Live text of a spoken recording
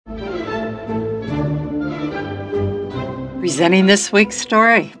Presenting this week's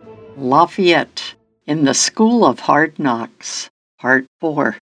story, Lafayette in the School of Hard Knocks, Part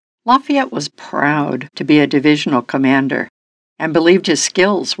 4. Lafayette was proud to be a divisional commander and believed his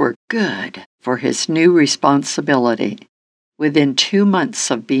skills were good for his new responsibility. Within 2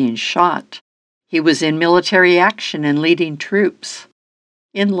 months of being shot, he was in military action and leading troops.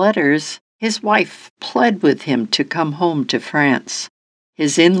 In letters, his wife pled with him to come home to France.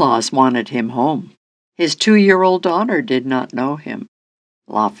 His in-laws wanted him home. His 2-year-old daughter did not know him.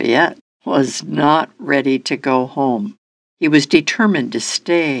 Lafayette was not ready to go home. He was determined to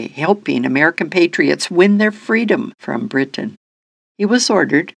stay, helping American patriots win their freedom from Britain. He was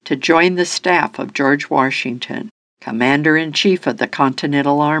ordered to join the staff of George Washington, Commander-in-Chief of the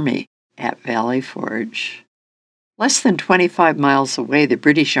Continental Army, at Valley Forge. Less than 25 miles away, the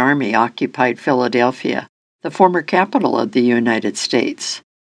British Army occupied Philadelphia, the former capital of the United States.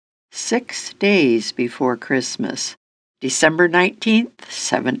 6 days before Christmas, December 19th,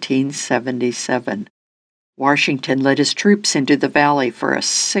 1777, Washington led his troops into the valley for a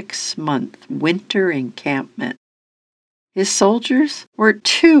 6-month winter encampment. His soldiers were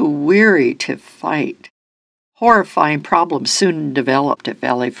too weary to fight. Horrifying problems soon developed at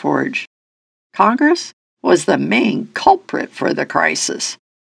Valley Forge. Congress was the main culprit for the crisis.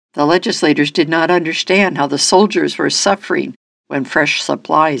 The legislators did not understand how the soldiers were suffering when fresh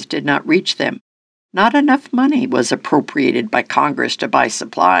supplies did not reach them. Not enough money was appropriated by Congress to buy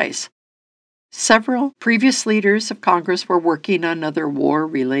supplies. Several previous leaders of Congress were working on other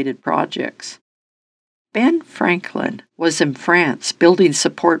war-related projects. Ben Franklin was in France building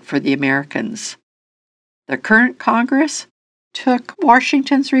support for the Americans. The current Congress took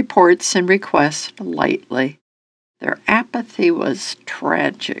Washington's reports and requests lightly. Their apathy was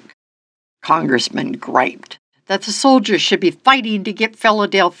tragic. Congressmen griped that the soldiers should be fighting to get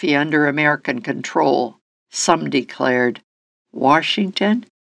Philadelphia under American control. Some declared, Washington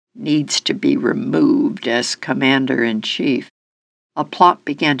needs to be removed as commander-in-chief. A plot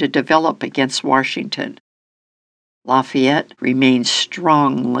began to develop against Washington. Lafayette remained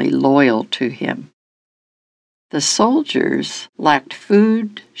strongly loyal to him. The soldiers lacked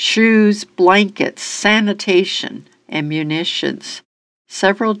food, shoes, blankets, sanitation, and munitions.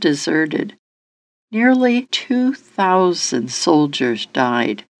 Several deserted. Nearly 2,000 soldiers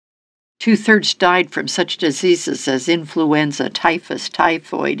died. 2/3 died from such diseases as influenza, typhus,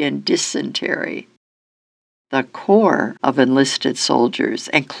 typhoid, and dysentery. The core of enlisted soldiers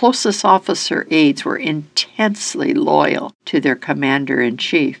and closest officer aides were intensely loyal to their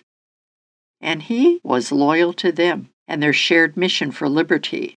commander-in-chief, and he was loyal to them and their shared mission for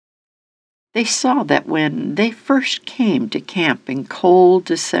liberty. They saw that when they first came to camp in cold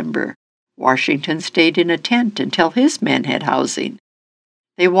December, Washington stayed in a tent until his men had housing.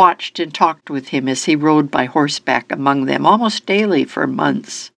 They watched and talked with him as he rode by horseback among them almost daily for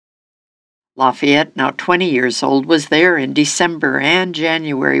months. Lafayette, now 20 years old, was there in December and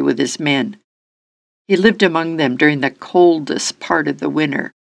January with his men. He lived among them during the coldest part of the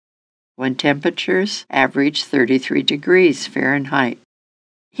winter, when temperatures averaged 33 degrees Fahrenheit.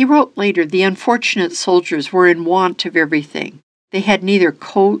 He wrote later, the unfortunate soldiers were in want of everything. They had neither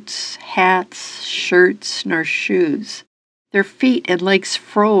coats, hats, shirts, nor shoes. Their feet and legs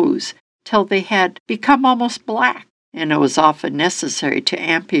froze till they had become almost black, and it was often necessary to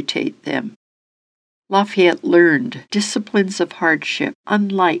amputate them. Lafayette learned disciplines of hardship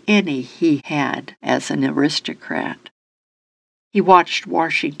unlike any he had as an aristocrat. He watched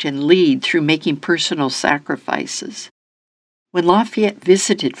Washington lead through making personal sacrifices. When Lafayette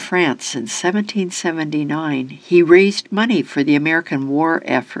visited France in 1779, he raised money for the American war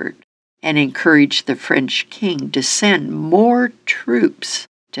effort and encouraged the French king to send more troops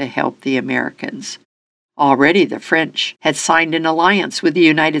to help the Americans. Already the French had signed an alliance with the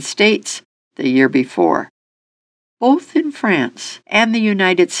United States the year before. Both in France and the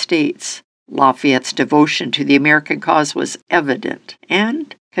United States, Lafayette's devotion to the American cause was evident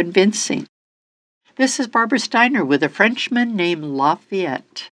and convincing. This is Barbara Steiner with a Frenchman named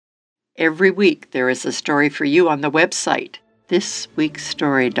Lafayette. Every week there is a story for you on the website,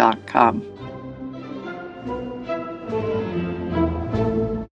 thisweekstory.com.